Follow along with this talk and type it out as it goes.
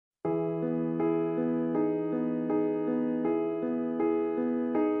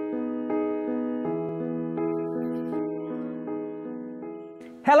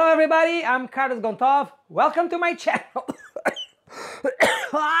Hello everybody, I'm Gontow. Welcome to my channel.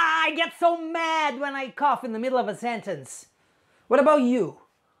 I get so mad when I cough in the middle of a sentence. What about you?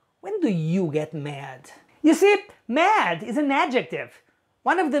 When do you get mad? You see, mad is an adjective.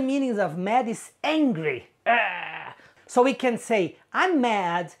 One of the meanings of mad is angry. So we can say, I'm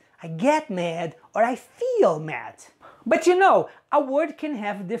mad, I get mad, or I feel mad. But you know, a word can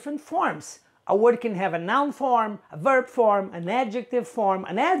have different forms. A word can have a noun form, a verb form, an adjective form,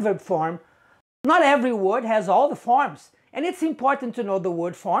 an adverb form. Not every word has all the forms, and it's important to know the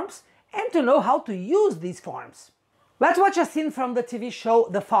word forms and to know how to use these forms. Let's watch a scene from the TV show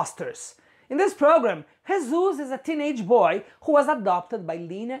The Fosters. In this program, Jesus is a teenage boy who was adopted by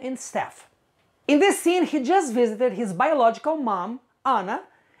Lena and Steph. In this scene, he just visited his biological mom, Anna,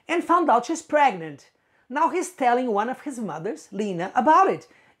 and found out she's pregnant. Now he's telling one of his mothers, Lena, about it,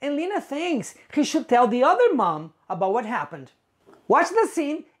 and Lena thinks he should tell the other mom about what happened. Watch the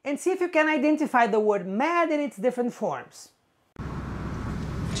scene and see if you can identify the word mad in its different forms.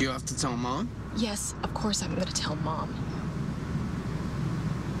 Do you have to tell Mom? Yes, of course I'm gonna tell Mom.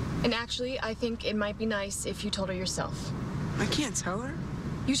 And actually, I think it might be nice if you told her yourself. I can't tell her.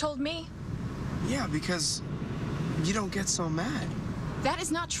 You told me? Yeah, because you don't get so mad. That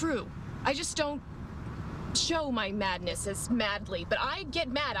is not true. I just don't show my madness as madly, but I get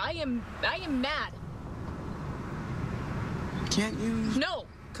mad. I am mad. Can't you? No.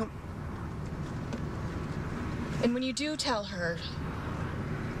 Come. And when you do tell her,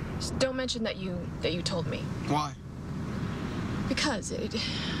 just don't mention that you told me. Why? Because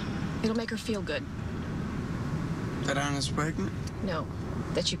it'll make her feel good. That Anna's pregnant? No,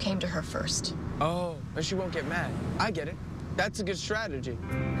 that you came to her first. Oh, and she won't get mad. I get it. That's a good strategy.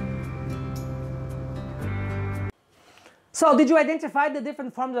 So, did you identify the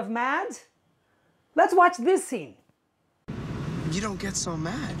different forms of mad? Let's watch this scene. You don't get so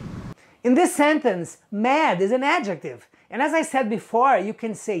mad. In this sentence, mad is an adjective. And as I said before, you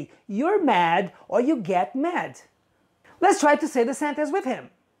can say you're mad or you get mad. Let's try to say the sentence with him.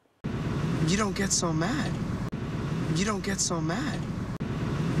 You don't get so mad. You don't get so mad.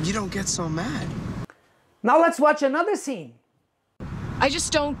 You don't get so mad. Now let's watch another scene. I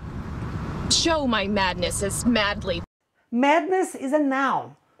just don't show my madness as madly. Madness is a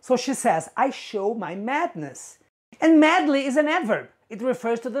noun. So she says, I show my madness. And madly is an adverb. It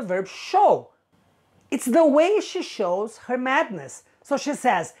refers to the verb show. It's the way she shows her madness. So she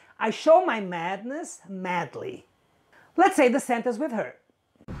says, I show my madness madly. Let's say the sentence with her.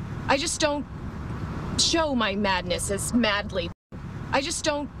 I just don't show my madness as madly. I just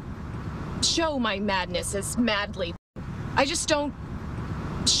don't show my madness as madly. I just don't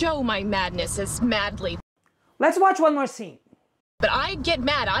show my madness as madly. Let's watch one more scene. But I get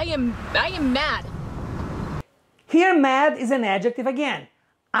mad. I am mad. Here, mad is an adjective again.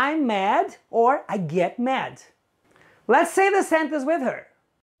 I'm mad or I get mad. Let's say the sentence with her.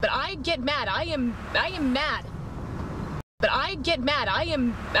 But I get mad. I am mad. But I get mad. I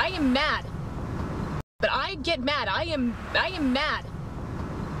am mad. But I get mad. I am mad.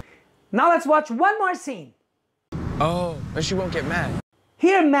 Now let's watch one more scene. Oh, and she won't get mad.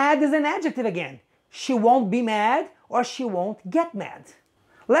 Here, mad is an adjective again. She won't be mad or she won't get mad.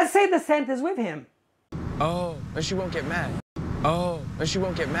 Let's say the sentence with him. Oh, and she won't get mad. Oh, and she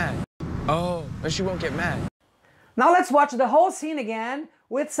won't get mad. Oh, and she won't get mad. Now let's watch the whole scene again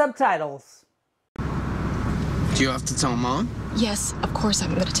with subtitles. Do you have to tell Mom? Yes, of course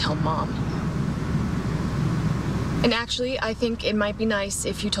I'm gonna tell Mom. And actually, I think it might be nice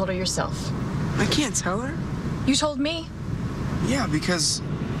if you told her yourself. I can't tell her. You told me? Yeah, because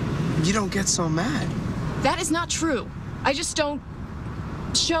you don't get so mad. That is not true. I just don't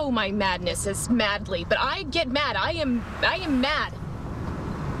show my madness as madly, but I get mad. I am mad.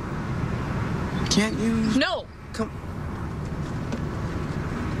 Can't you? No. Come.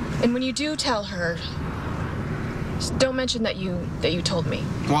 And when you do tell her, just don't mention that you told me.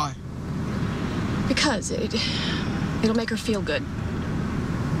 Why? Because it'll make her feel good.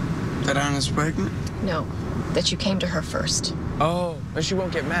 That Anna's pregnant? No, that you came to her first. Oh, and she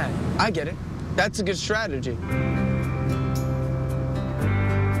won't get mad. I get it. That's a good strategy.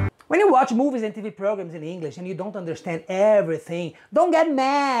 When you watch movies and TV programs in English and you don't understand everything, don't get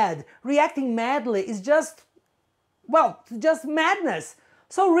mad. Reacting madly is just madness.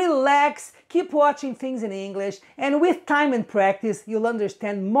 So relax, keep watching things in English, and with time and practice, you'll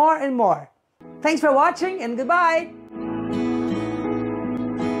understand more and more. Thanks for watching and goodbye!